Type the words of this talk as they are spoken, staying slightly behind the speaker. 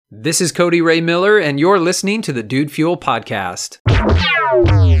This is Cody Ray Miller, and you're listening to the Dude Fuel Podcast.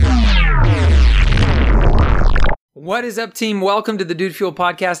 What is up, team? Welcome to the Dude Fuel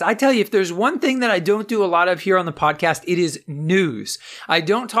Podcast. I tell you, if there's one thing that I don't do a lot of here on the podcast, it is news. I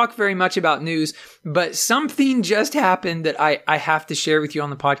don't talk very much about news, but something just happened that I have to share with you on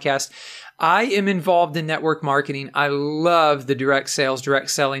the podcast. I am involved in network marketing. I love the direct sales,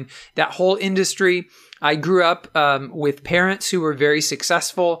 direct selling, that whole industry. I grew up with parents who were very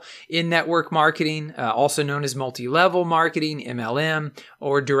successful in network marketing, also known as multi-level marketing, MLM,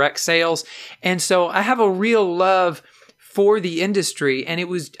 or direct sales. And so I have a real love for the industry. And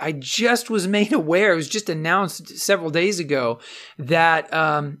I just was made aware, it was just announced several days ago that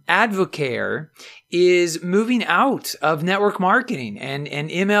Advocare is moving out of network marketing and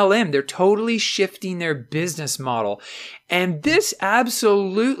MLM. They're totally shifting their business model. And this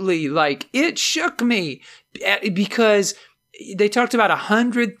absolutely, it shook me because they talked about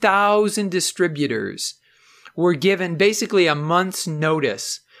 100,000 distributors were given basically a month's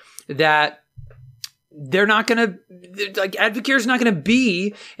notice that they're not going to, Advocare is not going to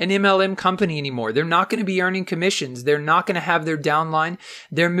be an MLM company anymore. They're not going to be earning commissions. They're not going to have their downline.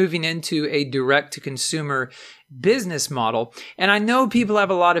 They're moving into a direct-to-consumer business model. And I know people have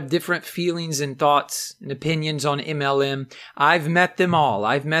a lot of different feelings and thoughts and opinions on MLM. I've met them all.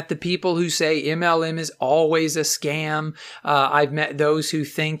 I've met the people who say MLM is always a scam. I've met those who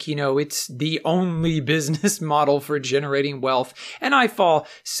think, it's the only business model for generating wealth. And I fall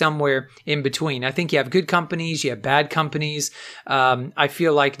somewhere in between. I think you have good companies, you have bad companies. I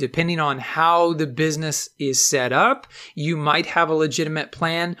feel like depending on how the business is set up, you might have a legitimate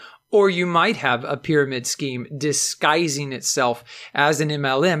plan, or you might have a pyramid scheme disguising itself as an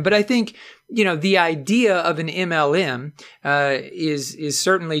MLM. But I think, the idea of an MLM is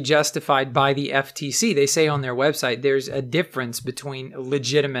certainly justified by the FTC. They say on their website there's a difference between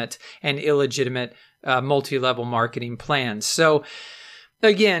legitimate and illegitimate multi-level marketing plans. So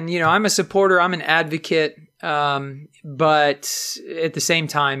again, I'm a supporter, I'm an advocate, but at the same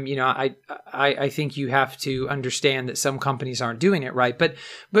time, I think you have to understand that some companies aren't doing it right. But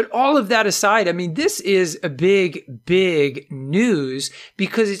all of that aside, this is a big news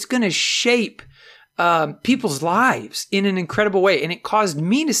because it's going to shape people's lives in an incredible way. And it caused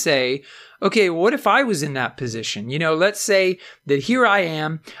me to say, okay, what if I was in that position? Let's say that here I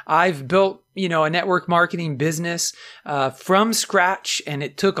am, I've built, a network marketing business from scratch, and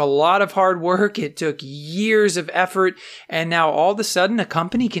it took a lot of hard work. It took years of effort. And now all of a sudden a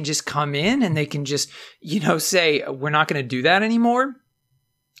company can just come in and they can just, say, we're not going to do that anymore.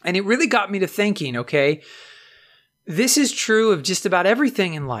 And it really got me to thinking, okay, this is true of just about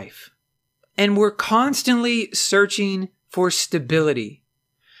everything in life. And we're constantly searching for stability.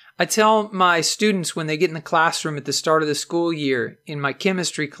 I tell my students when they get in the classroom at the start of the school year in my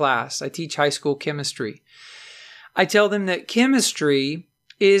chemistry class, I teach high school chemistry. I tell them that chemistry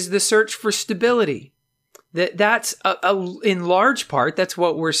is the search for stability. That's in large part, that's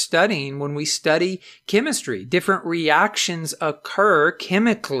what we're studying when we study chemistry. Different reactions occur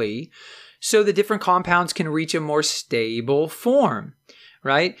chemically so the different compounds can reach a more stable form,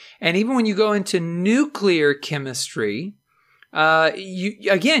 right? And even when you go into nuclear chemistry,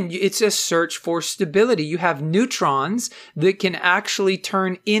 it's a search for stability. You have neutrons that can actually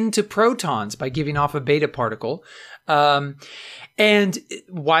turn into protons by giving off a beta particle. And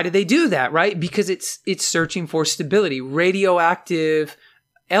why do they do that, right? Because it's searching for stability. Radioactive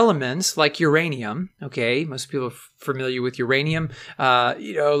elements like uranium, okay? Most people are familiar with uranium,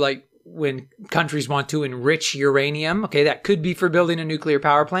 when countries want to enrich uranium, okay, that could be for building a nuclear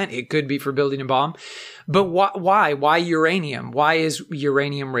power plant. It could be for building a bomb. But why? Why uranium? Why is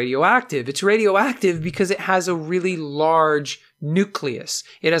uranium radioactive? It's radioactive because it has a really large nucleus.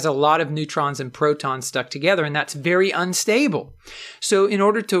 It has a lot of neutrons and protons stuck together, and that's very unstable. So in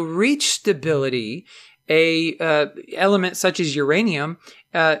order to reach stability, a element such as uranium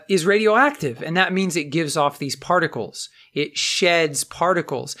is radioactive, and that means it gives off these particles. It sheds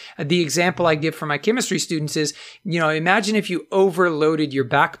particles. The example I give for my chemistry students is, imagine if you overloaded your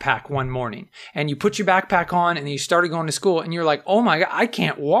backpack one morning and you put your backpack on and you started going to school and you're like, oh my God, I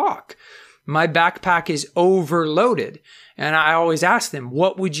can't walk. My backpack is overloaded. And I always ask them,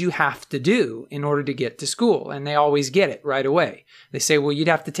 what would you have to do in order to get to school? And they always get it right away. They say, well, you'd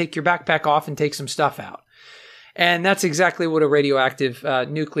have to take your backpack off and take some stuff out. And that's exactly what a radioactive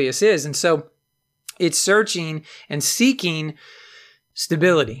nucleus is. And so it's searching and seeking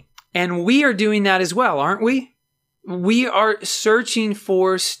stability. And we are doing that as well, aren't we? We are searching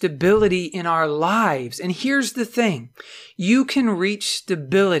for stability in our lives. And here's the thing. You can reach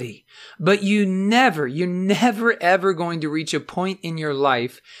stability, but you're never ever going to reach a point in your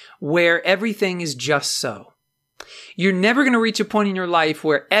life where everything is just so. You're never going to reach a point in your life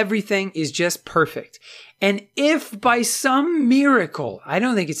where everything is just perfect. And if by some miracle, I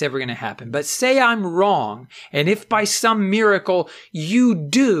don't think it's ever going to happen, but say I'm wrong, and if by some miracle you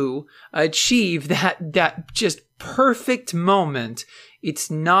do achieve that just perfect moment,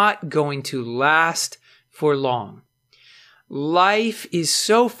 it's not going to last for long. Life is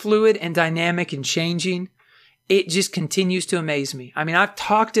so fluid and dynamic and changing. It just continues to amaze me. I mean, I've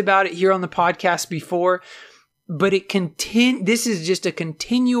talked about it here on the podcast before, but this is just a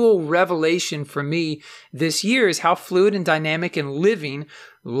continual revelation for me this year is how fluid and dynamic and living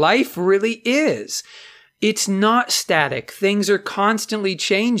life really is. It's not static. Things are constantly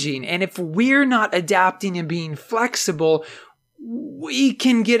changing. And if we're not adapting and being flexible, we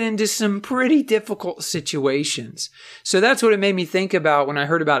can get into some pretty difficult situations. So that's what it made me think about when I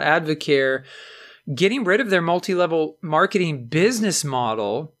heard about Advocare getting rid of their multi-level marketing business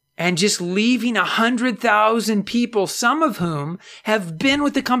model and just leaving 100,000 people, some of whom have been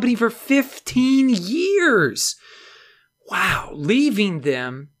with the company for 15 years. Wow, leaving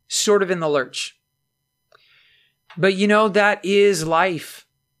them sort of in the lurch. But that is life.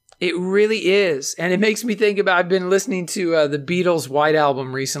 It really is. And it makes me think about, I've been listening to the Beatles' White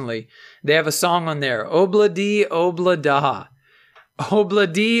Album recently. They have a song on there, Obla-Di, Obla-Da.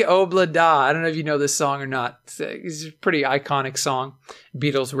 Obla-Di, Obla-Da. I don't know if you know this song or not. It's a pretty iconic song.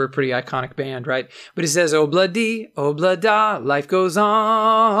 Beatles were a pretty iconic band, right? But it says, Obla-Di, Obla-Da, life goes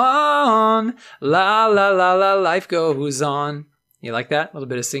on. La, la, la, la, life goes on. You like that? A little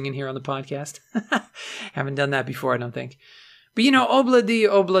bit of singing here on the podcast. Haven't done that before, I don't think. But Obla-Di,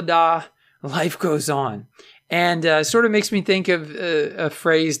 Obla-Da, life goes on. And sort of makes me think of a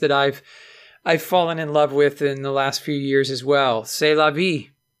phrase that I've fallen in love with in the last few years as well. C'est la vie,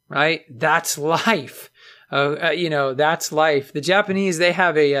 right? That's life. That's life. The Japanese, they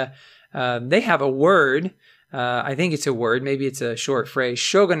have a word. I think it's a word. Maybe it's a short phrase.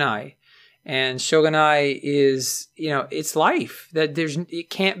 Shogunai. And shogunai is, it's life. It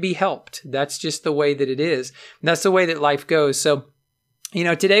can't be helped. That's just the way that it is. And that's the way that life goes. So,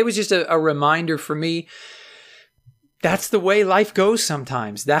 today was just a reminder for me. That's the way life goes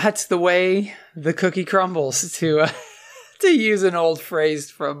sometimes. That's the way the cookie crumbles, to use an old phrase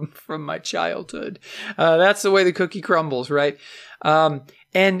from my childhood. That's the way the cookie crumbles, right?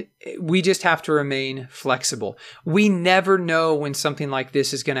 And we just have to remain flexible. We never know when something like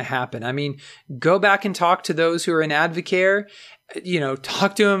this is going to happen. I mean, go back and talk to those who are in Advocare.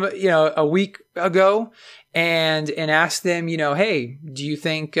 Talk to them, a week ago and ask them, hey, do you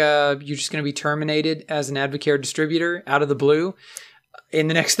think you're just going to be terminated as an Advocare distributor out of the blue in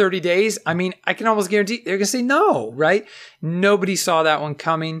the next 30 days? I mean, I can almost guarantee they're going to say no, right? Nobody saw that one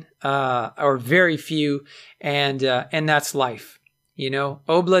coming, or very few. And that's life.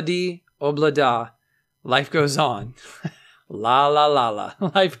 Obla-Di, Obla-Da, life goes on. La, la, la, la.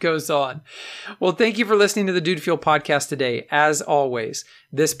 Life goes on. Well, thank you for listening to the Dude Fuel podcast today. As always,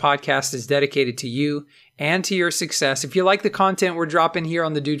 this podcast is dedicated to you and to your success. If you like the content we're dropping here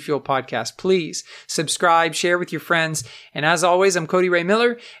on the Dude Fuel podcast, please subscribe, share with your friends. And as always, I'm Cody Ray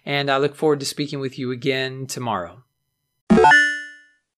Miller, and I look forward to speaking with you again tomorrow.